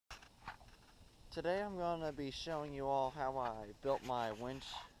Today I'm going to be showing you all how I built my winch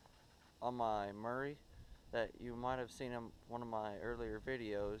on my Murray that you might have seen in one of my earlier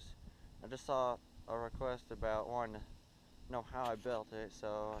videos. I just saw a request about wanting to know how I built it,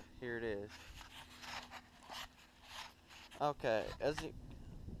 so here it is. Okay,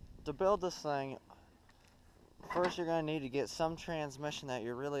 to build this thing, first you're going to need to get some transmission that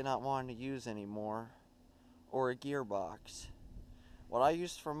you're really not wanting to use anymore, or a gearbox. What I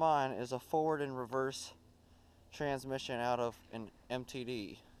used for mine is a forward and reverse transmission out of an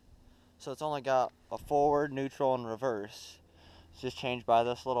MTD. So it's only got a forward, neutral, and reverse. It's just changed by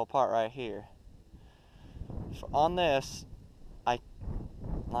this little part right here. On this,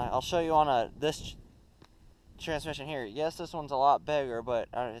 I'll show you on this transmission here. Yes, this one's a lot bigger, but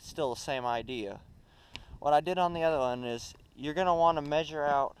it's still the same idea. What I did on the other one is you're going to want to measure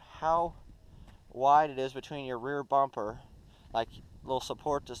out how wide it is between your rear bumper, like little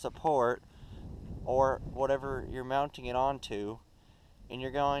support to support, or whatever you're mounting it onto, and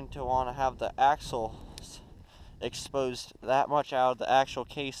you're going to want to have the axles exposed that much out of the actual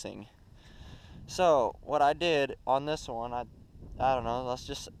casing. So what I did on this one, I don't know, let's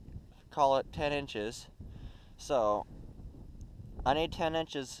just call it 10 inches. So I need 10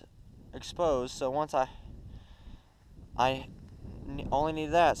 inches exposed, so once I only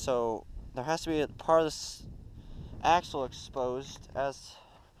need that, so there has to be a part of this axle exposed as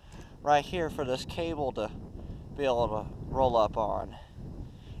right here for this cable to be able to roll up on.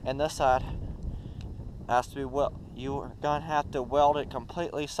 And this side has to be you're gonna have to weld it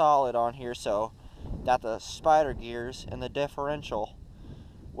completely solid on here so that the spider gears and the differential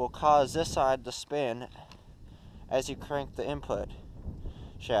will cause this side to spin as you crank the input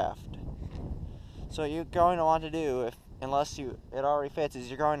shaft. So what you're going to want to do, unless it already fits, is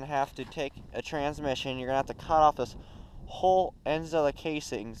you're going to have to take a transmission. You're going to have to cut off this whole ends of the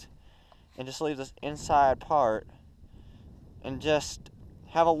casings and just leave this inside part and just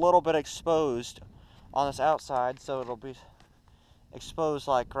have a little bit exposed on this outside, so it'll be exposed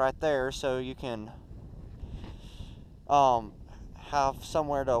like right there, so you can have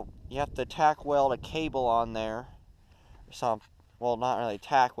somewhere you have to tack weld a cable on there or something. Well, not really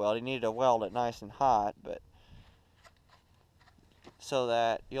tack weld, you need to weld it nice and hot, but so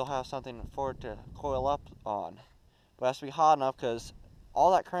that you'll have something for it to coil up on. But it has to be hot enough, because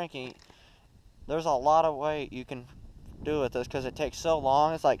all that cranking, there's a lot of weight you can do with this because it takes so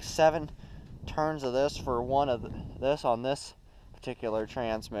long. It's like 7 turns of this for one of this on this particular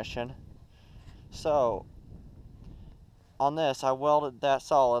transmission. So on this, I welded that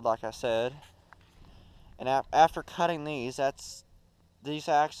solid, like I said, and after cutting these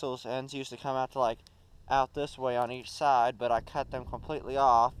axles ends used to come out to like out this way on each side, but I cut them completely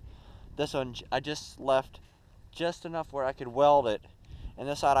off. This one I just left just enough where I could weld it, and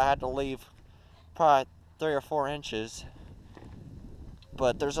this side I had to leave probably 3 or 4 inches,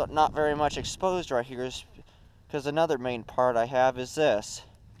 but there's not very much exposed right here, because another main part I have is this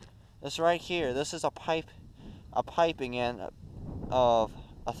right here. This is a piping end of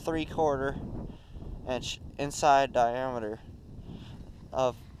a 3/4 inch inside diameter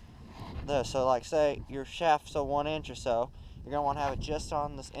of this. So like, say your shaft's a 1 inch or so, you're gonna want to have it just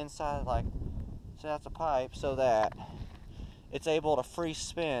on this inside, like, so that's a pipe, so that it's able to free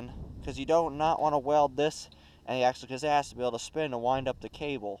spin, because you don't not want to weld this and the axle, because it has to be able to spin to wind up the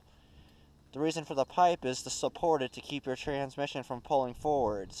cable. The reason for the pipe is to support it, to keep your transmission from pulling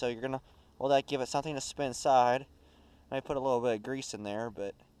forward. So you're gonna give it something to spin side. Might put a little bit of grease in there,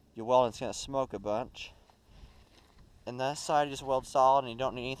 but your welding's gonna smoke a bunch. And that side you just weld solid, and you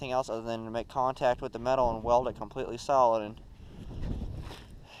don't need anything else other than to make contact with the metal and weld it completely solid, and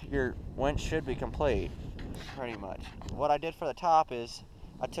your winch should be complete, pretty much. What I did for the top is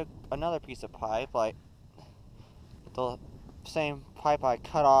I took another piece of pipe, like the same pipe I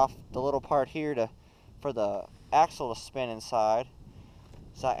cut off the little part here for the axle to spin inside.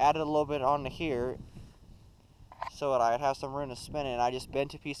 So I added a little bit onto here so that I'd have some room to spin it, and I just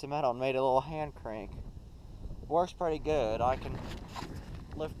bent a piece of metal and made a little hand crank. Works pretty good. I can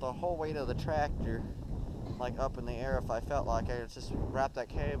lift the whole weight of the tractor like up in the air if I felt like it. Just wrap that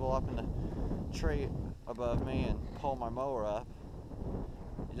cable up in the tree above me and pull my mower up.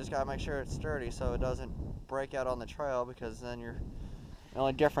 You just gotta make sure it's sturdy so it doesn't break out on the trail, because then the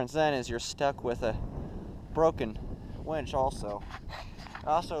only difference then is you're stuck with a broken winch also.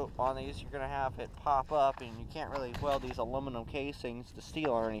 Also on these, you're gonna have it pop up, and you can't really weld these aluminum casings to steel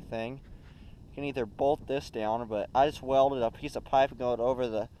or anything. You can either bolt this down, but I just welded a piece of pipe going over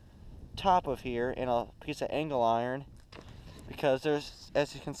the top of here in a piece of angle iron, because there's,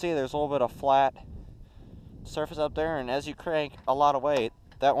 as you can see, there's a little bit of flat surface up there, and as you crank a lot of weight,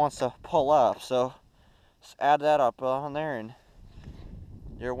 that wants to pull up. So just add that up on there and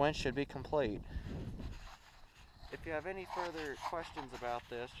your winch should be complete. If you have any further questions about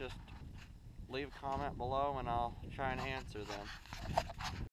this, just leave a comment below and I'll try and answer them.